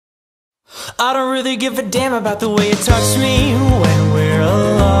I don't really give a damn about the way you touch me when we're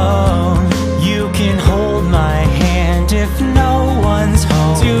alone. You can hold my hand if no one's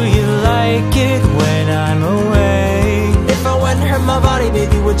home. Do you like it when I'm away? If I wouldn't hurt my body,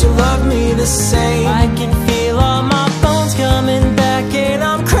 baby, would you love me the same? I can feel all my bones coming back and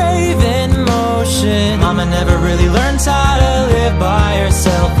I'm craving motion. Mama never really learned how to live by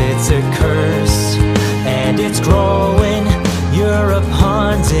herself. It's a curse and it's growing. You're a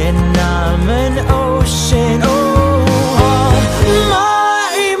pond and I'm an ocean. Oh, all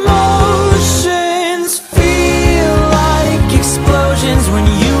my emotions feel like explosions when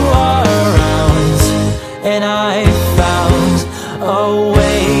you are around. And I found a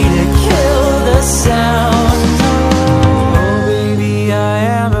way to kill the sound. Oh, baby, I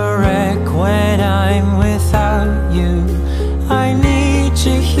am a wreck when I'm without you. I need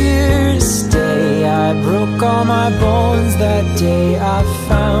you here to stay. I broke all my bones that day I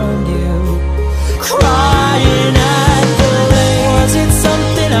found you. Crying at the lake. Was it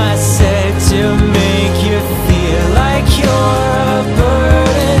something I said to make you feel like you're a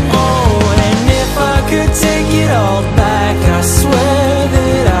burden? Oh, and if I could take it all back, I swear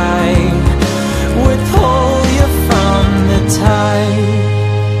that I would pull you from the tide.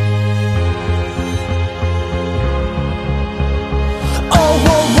 Oh,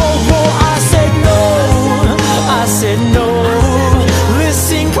 whoa, whoa, whoa, I said no. I said no.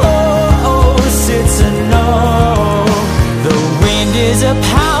 Listen close, it's a no. The wind is a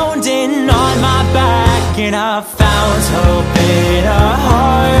pounding on my back and I found hope in a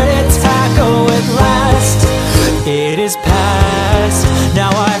heart attack. Oh, at last it is past. Now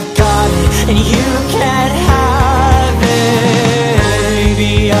I've got it and you can't have it.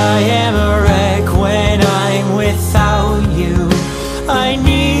 Baby, I am a wreck when I'm without you. I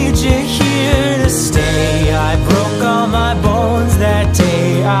need you here to stay. I broke all my bones that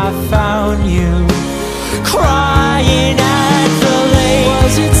day I found you. Crying at the lake.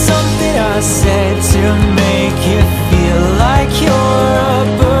 Was it something I said to make you feel like you're a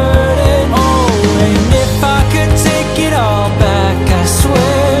burden? Oh, and if I could take it all back, I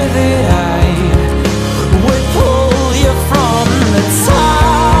swear that I would pull you from the top.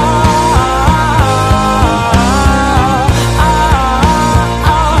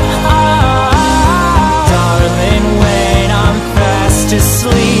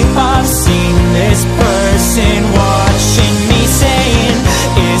 Asleep, I've seen this person watching me saying,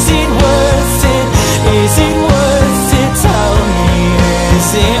 is it worth it? Is it worth it? Tell me,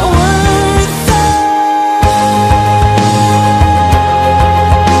 is it worth it?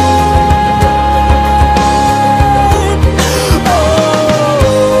 Oh.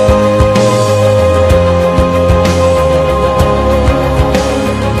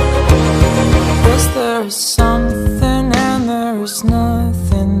 Is there something and there's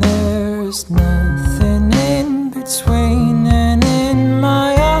nothing, there's nothing in between, and in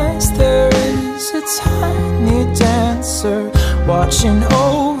my eyes there is a tiny dancer watching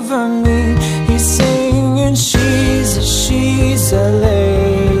over